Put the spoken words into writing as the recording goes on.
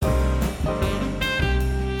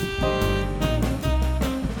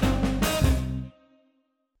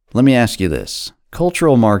Let me ask you this.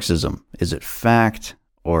 Cultural Marxism, is it fact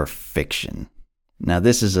or fiction? Now,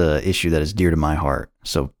 this is an issue that is dear to my heart,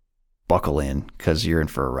 so buckle in, because you're in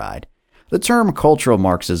for a ride. The term cultural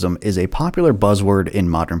Marxism is a popular buzzword in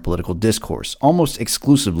modern political discourse, almost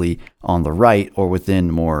exclusively on the right or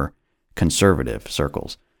within more conservative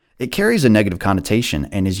circles. It carries a negative connotation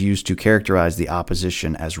and is used to characterize the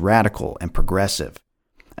opposition as radical and progressive,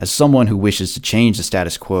 as someone who wishes to change the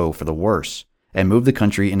status quo for the worse and move the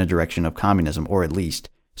country in a direction of communism or at least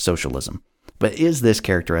socialism. But is this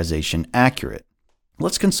characterization accurate?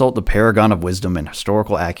 Let's consult the paragon of wisdom and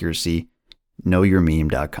historical accuracy,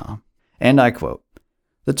 knowyourmeme.com. And I quote,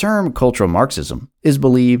 "The term cultural Marxism is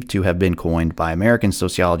believed to have been coined by American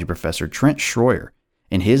sociology professor Trent Schroyer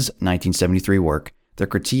in his 1973 work, The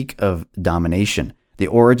Critique of Domination, The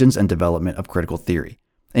Origins and Development of Critical Theory,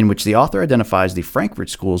 in which the author identifies the Frankfurt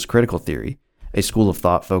School's critical theory, a school of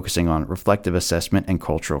thought focusing on reflective assessment and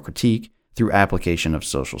cultural critique through application of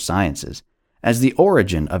social sciences, as the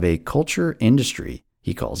origin of a culture industry,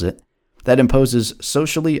 he calls it, that imposes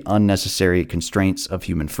socially unnecessary constraints of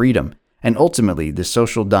human freedom and ultimately the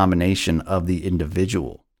social domination of the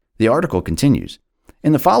individual." The article continues,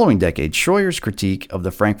 "In the following decade, Schroyer's critique of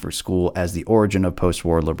the Frankfurt School as the origin of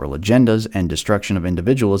post-war liberal agendas and destruction of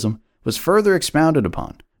individualism was further expounded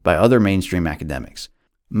upon by other mainstream academics,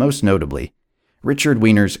 most notably Richard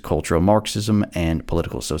Wiener's Cultural Marxism and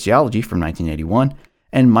Political Sociology from 1981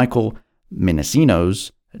 and Michael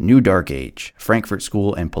Minnesino's New Dark Age, Frankfurt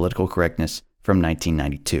School and Political Correctness from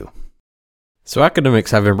 1992. So academics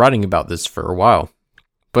have been writing about this for a while.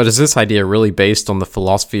 But is this idea really based on the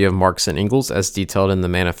philosophy of Marx and Engels as detailed in the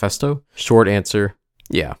manifesto? Short answer,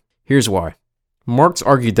 yeah. Here's why. Marx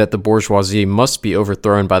argued that the bourgeoisie must be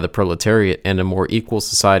overthrown by the proletariat and a more equal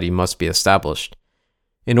society must be established.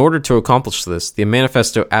 In order to accomplish this, the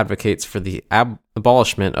manifesto advocates for the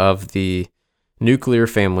abolishment of the nuclear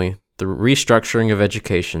family, the restructuring of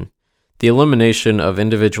education, the elimination of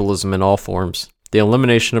individualism in all forms, the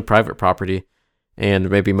elimination of private property,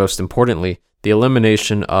 and maybe most importantly, the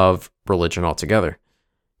elimination of religion altogether.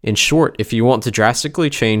 In short, if you want to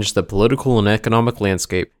drastically change the political and economic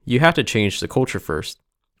landscape, you have to change the culture first,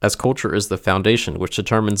 as culture is the foundation which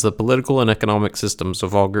determines the political and economic systems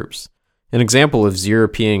of all groups. An example is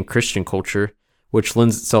European Christian culture, which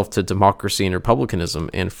lends itself to democracy and republicanism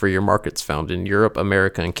and freer markets found in Europe,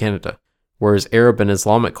 America, and Canada, whereas Arab and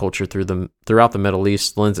Islamic culture throughout the Middle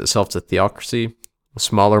East lends itself to theocracy,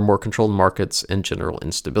 smaller, more controlled markets, and general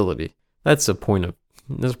instability. That's a point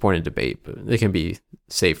of debate, but it can be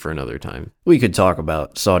saved for another time. We could talk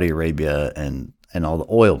about Saudi Arabia and all the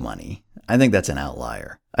oil money. I think that's an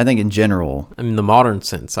outlier. I think in general... In the modern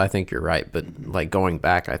sense, I think you're right, but like going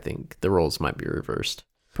back, I think the roles might be reversed.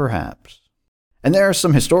 Perhaps. And there are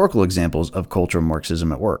some historical examples of cultural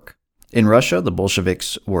Marxism at work. In Russia, the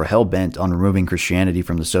Bolsheviks were hell-bent on removing Christianity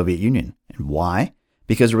from the Soviet Union. And why?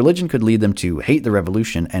 Because religion could lead them to hate the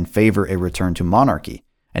revolution and favor a return to monarchy,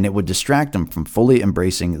 and it would distract them from fully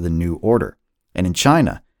embracing the new order. And in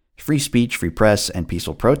China, free speech, free press, and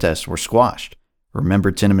peaceful protests were squashed.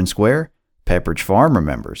 Remember Tiananmen Square? Pepperidge Farm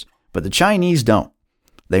remembers, but the Chinese don't.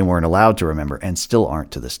 They weren't allowed to remember and still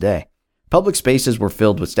aren't to this day. Public spaces were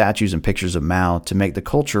filled with statues and pictures of Mao to make the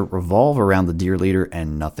culture revolve around the dear leader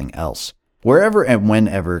and nothing else. Wherever and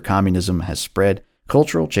whenever communism has spread,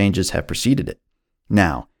 cultural changes have preceded it.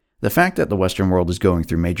 Now, the fact that the Western world is going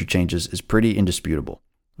through major changes is pretty indisputable.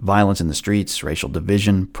 Violence in the streets, racial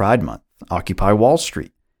division, Pride Month, Occupy Wall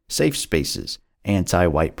Street, safe spaces,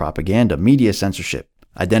 anti-white propaganda, media censorship,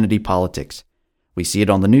 identity politics. We see it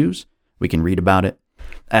on the news. We can read about it.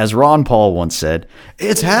 As Ron Paul once said,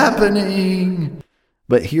 "It's happening."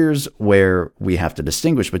 But here's where we have to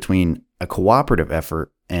distinguish between a cooperative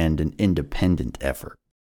effort and an independent effort.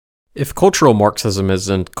 If cultural Marxism is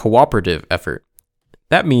a cooperative effort,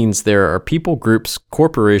 that means there are people, groups,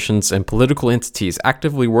 corporations, and political entities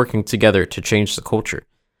actively working together to change the culture.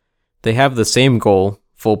 They have the same goal,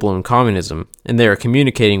 full-blown communism, and they are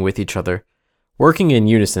communicating with each other, working in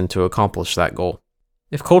unison to accomplish that goal.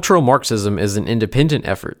 If cultural Marxism is an independent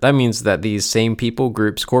effort, that means that these same people,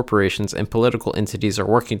 groups, corporations, and political entities are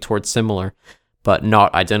working towards similar, but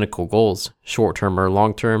not identical goals, short-term or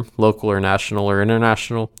long-term, local or national or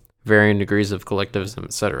international, varying degrees of collectivism,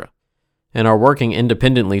 etc., and are working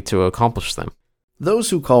independently to accomplish them. Those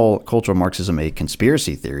who call cultural Marxism a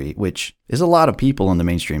conspiracy theory, which is a lot of people in the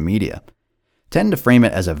mainstream media, tend to frame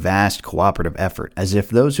it as a vast cooperative effort, as if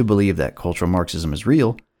those who believe that cultural Marxism is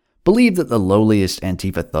real believe that the lowliest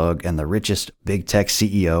Antifa thug and the richest big tech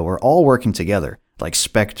CEO are all working together, like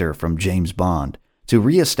Spectre from James Bond, to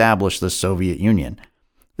reestablish the Soviet Union.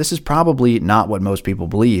 This is probably not what most people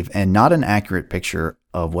believe and not an accurate picture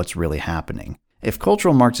of what's really happening. If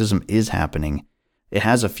cultural Marxism is happening, it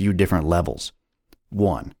has a few different levels.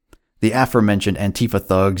 1. The aforementioned Antifa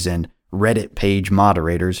thugs and Reddit page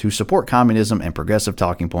moderators who support communism and progressive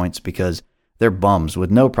talking points because they're bums with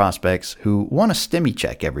no prospects who want a stimmy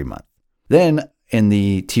check every month. Then, in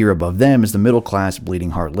the tier above them is the middle-class bleeding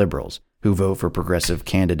heart liberals who vote for progressive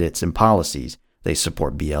candidates and policies. They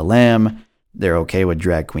support BLM, they're okay with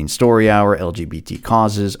drag queen story hour, LGBT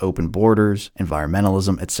causes, open borders,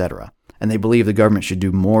 environmentalism, etc. And they believe the government should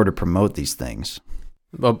do more to promote these things.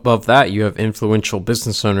 Above that, you have influential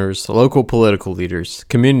business owners, local political leaders,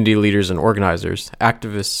 community leaders and organizers,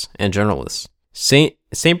 activists, and journalists.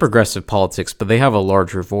 Same progressive politics, but they have a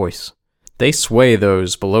larger voice. They sway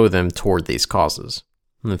those below them toward these causes.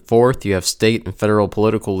 And then fourth, you have state and federal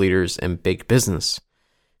political leaders and big business.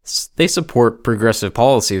 They support progressive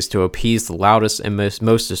policies to appease the loudest and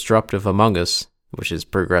most disruptive among us, which is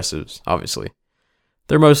progressives, obviously.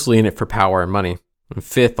 They're mostly in it for power and money. And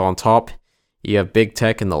fifth, on top, you have big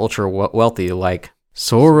tech and the ultra-wealthy like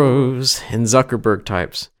Soros and Zuckerberg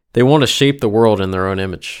types. They want to shape the world in their own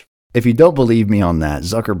image. If you don't believe me on that,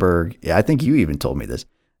 Zuckerberg, I think you even told me this,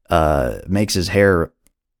 makes his hair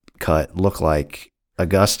cut look like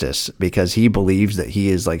Augustus because he believes that he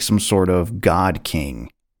is like some sort of God king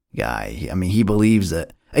guy. I mean, he believes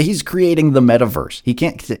that he's creating the metaverse. He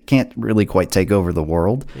can't really quite take over the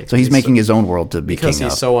world, so he's making his own world to be king of. Because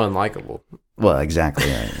he's so unlikable. Well,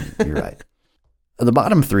 exactly. You're right. The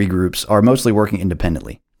bottom three groups are mostly working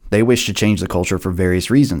independently. They wish to change the culture for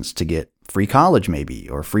various reasons, to get free college maybe,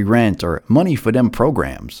 or free rent, or money for them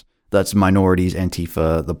programs. That's minorities,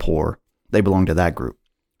 Antifa, the poor. They belong to that group.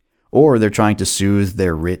 Or they're trying to soothe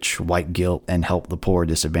their rich white guilt and help the poor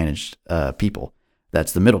disadvantaged people.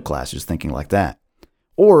 That's the middle class who's thinking like that.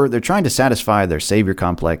 Or they're trying to satisfy their savior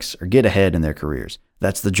complex or get ahead in their careers.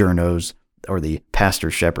 That's the journos or the pastor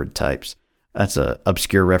shepherd types. That's an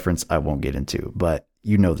obscure reference I won't get into, but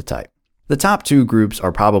you know the type. The top two groups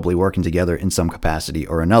are probably working together in some capacity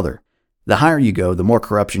or another. The higher you go, the more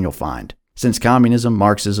corruption you'll find. Since communism,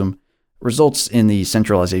 Marxism, results in the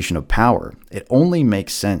centralization of power, it only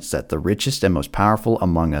makes sense that the richest and most powerful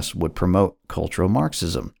among us would promote cultural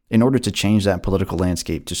Marxism in order to change that political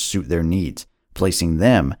landscape to suit their needs, placing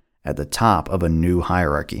them at the top of a new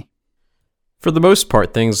hierarchy. For the most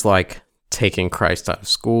part, things like taking Christ out of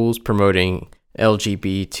schools, promoting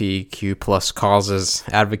LGBTQ plus causes,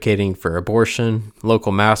 advocating for abortion,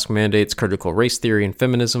 local mask mandates, critical race theory, and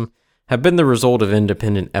feminism have been the result of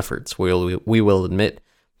independent efforts. We will admit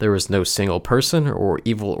there was no single person or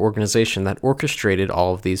evil organization that orchestrated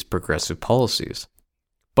all of these progressive policies.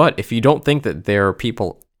 But if you don't think that there are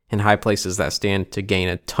people in high places that stand to gain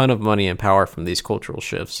a ton of money and power from these cultural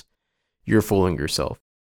shifts, you're fooling yourself.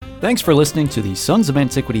 Thanks for listening to the Sons of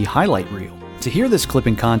Antiquity highlight reel. To hear this clip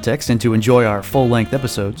in context and to enjoy our full-length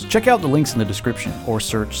episodes, check out the links in the description or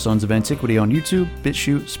search Sons of Antiquity on YouTube,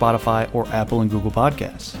 BitChute, Spotify, or Apple and Google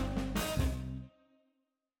Podcasts.